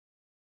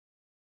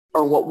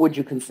or what would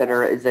you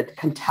consider is a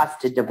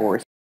contested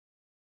divorce?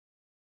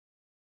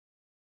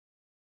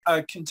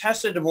 A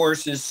contested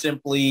divorce is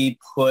simply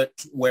put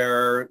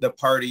where the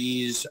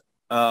parties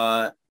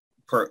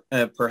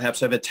perhaps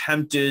have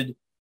attempted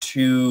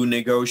to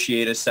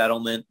negotiate a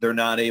settlement. They're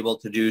not able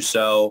to do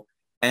so,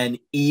 and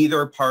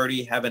either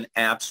party have an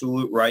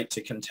absolute right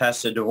to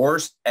contest a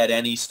divorce at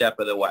any step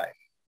of the way.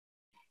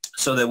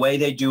 So the way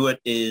they do it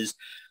is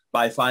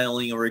by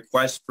filing a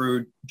request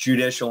for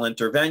judicial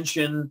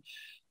intervention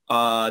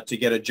to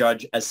get a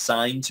judge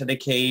assigned to the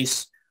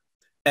case.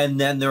 And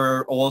then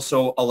they're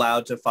also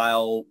allowed to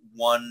file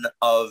one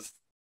of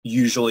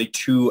usually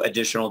two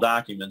additional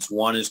documents.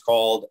 One is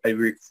called a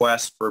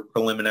request for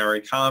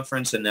preliminary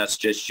conference, and that's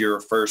just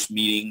your first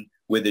meeting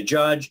with a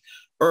judge.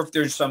 Or if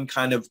there's some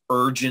kind of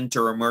urgent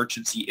or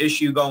emergency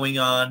issue going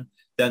on,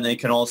 then they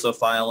can also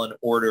file an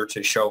order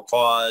to show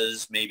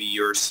cause. Maybe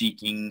you're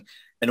seeking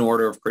an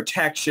order of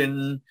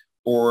protection,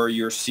 or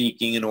you're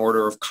seeking an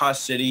order of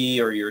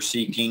custody, or you're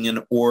seeking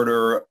an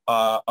order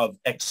of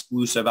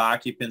exclusive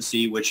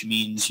occupancy, which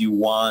means you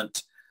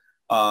want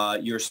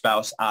your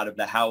spouse out of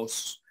the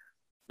house.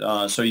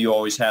 So you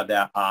always have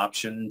that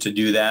option to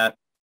do that.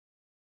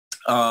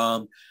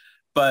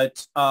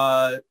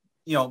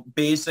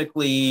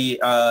 Basically,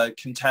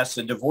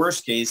 contested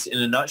divorce case in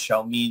a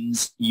nutshell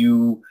means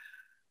you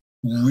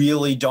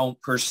really don't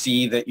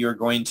perceive that you're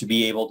going to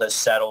be able to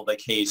settle the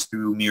case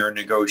through mere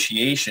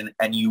negotiation,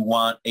 and you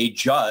want a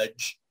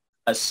judge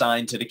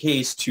assigned to the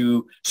case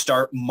to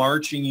start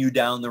marching you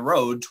down the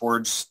road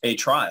towards a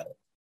trial.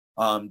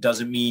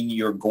 Doesn't mean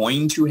you're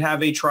going to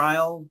have a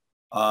trial.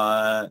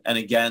 And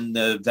again,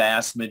 the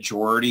vast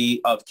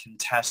majority of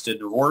contested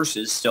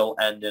divorces still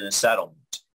end in a settlement.